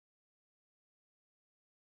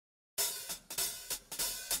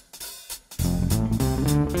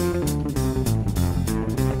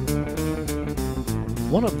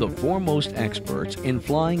One of the foremost experts in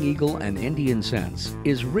Flying Eagle and Indian cents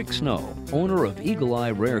is Rick Snow, owner of Eagle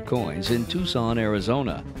Eye Rare Coins in Tucson,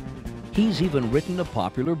 Arizona. He's even written a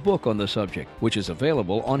popular book on the subject, which is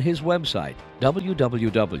available on his website,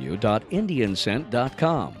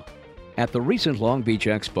 www.indiancent.com. At the recent Long Beach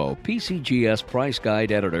Expo, PCGS Price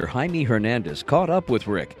Guide editor Jaime Hernandez caught up with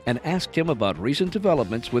Rick and asked him about recent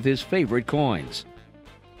developments with his favorite coins.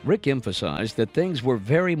 Rick emphasized that things were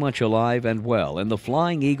very much alive and well in the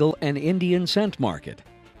Flying Eagle and Indian cent market.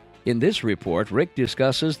 In this report, Rick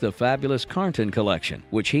discusses the fabulous Carnton collection,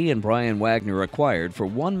 which he and Brian Wagner acquired for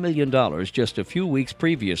 $1 million just a few weeks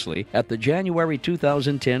previously at the January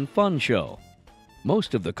 2010 Fun Show.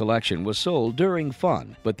 Most of the collection was sold during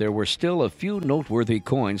Fun, but there were still a few noteworthy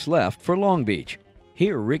coins left for Long Beach.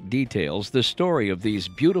 Here Rick details the story of these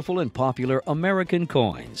beautiful and popular American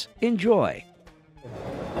coins. Enjoy!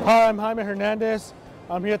 Hi, I'm Jaime Hernandez.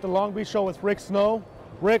 I'm here at the Long Beach Show with Rick Snow.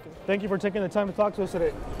 Rick, thank you for taking the time to talk to us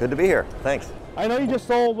today. Good to be here. Thanks. I know you just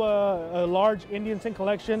sold a large Indian cent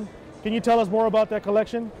collection. Can you tell us more about that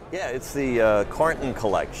collection? Yeah, it's the Carnton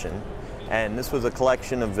collection, and this was a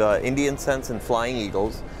collection of Indian cents and Flying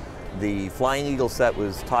Eagles. The Flying Eagle set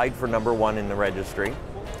was tied for #1 in the registry.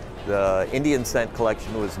 The Indian cent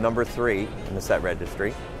collection was #3 in the set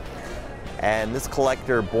registry. And this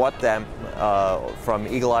collector bought them from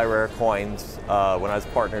Eagle Eye Rare Coins when I was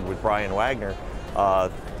partnered with Brian Wagner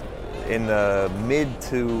in the mid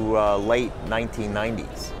to late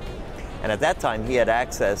 1990s. And at that time, he had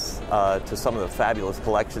access to some of the fabulous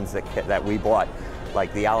collections that we bought,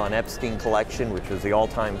 like the Alan Epstein collection, which was the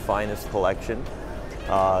all-time finest collection.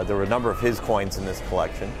 There were a number of his coins in this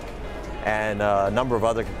collection, and a number of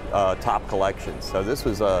other top collections. So this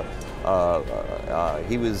was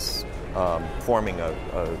he was forming a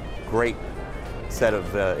great set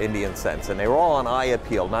of Indian cents, and they were all on eye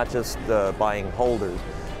appeal, not just buying holders.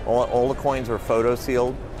 All the coins were photo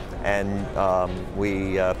sealed, and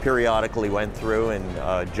we periodically went through and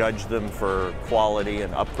judged them for quality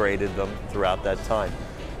and upgraded them throughout that time.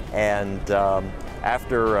 And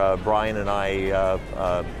after Brian and I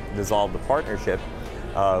dissolved the partnership,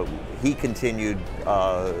 he continued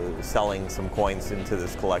selling some coins into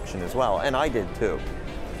this collection as well, and I did too.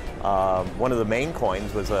 One of the main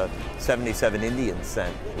coins was a 77 Indian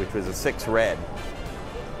cent, which was a 6 red,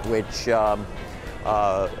 which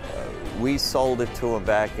we sold it to him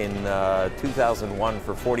back in 2001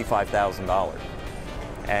 for $45,000.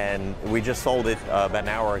 And we just sold it about an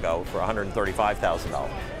hour ago for $135,000.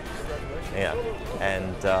 Yeah,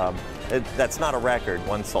 and that's not a record.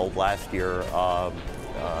 One sold last year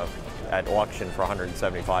at auction for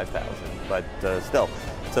 $175,000, but still,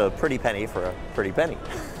 it's a pretty penny for a pretty penny.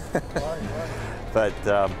 But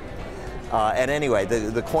and anyway,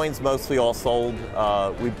 the coins mostly all sold.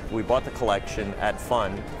 We bought the collection at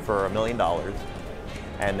Fun for $1 million,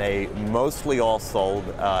 and they mostly all sold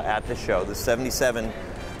at the show. The 77,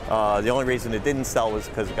 the only reason it didn't sell was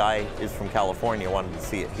because a guy is from California, wanted to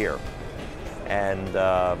see it here, and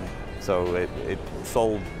so it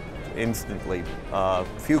sold instantly.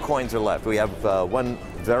 Few coins are left. We have one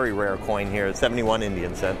very rare coin here, 71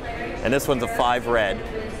 Indian cent, and this one's a 5 red.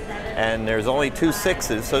 And there's only 2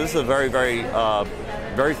 6s, so this is a very, very,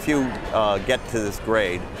 very few get to this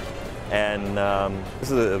grade. And this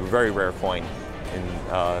is a very rare coin in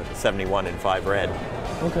 71 in 5 red.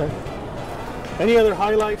 Okay. Any other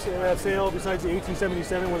highlights in that sale besides the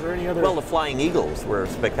 1877? Was there any other? Well, the Flying Eagles were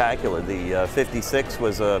spectacular. The 56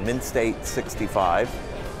 was a Mint State 65.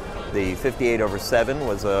 The 58/7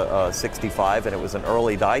 was a 65, and it was an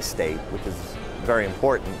early die state, which is very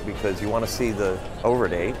important because you want to see the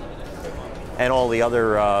overdate. And all the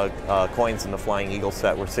other coins in the Flying Eagle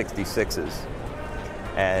set were 66s.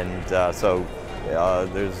 And so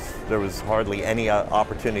there was hardly any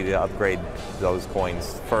opportunity to upgrade those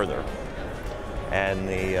coins further. And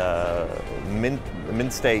the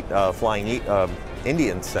Mint State Flying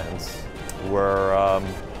Indian cents were,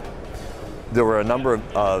 there were a number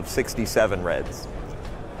of 67 reds.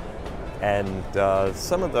 And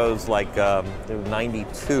some of those, like there were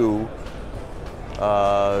 92,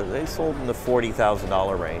 they sold in the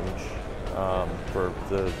 $40,000 range for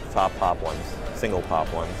the top pop ones, single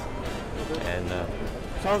pop ones. And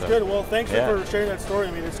sounds good. Well, thanks for sharing that story.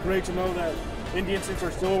 I mean, it's great to know that Indian cents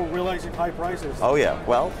are still realizing high prices. Oh yeah.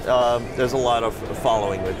 Well, there's a lot of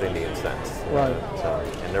following with Indian cents. Right. So,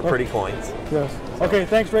 and they're pretty coins. Yes. Okay.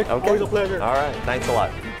 Thanks, Rick. Okay. Always a pleasure. All right. Thanks a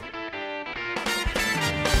lot.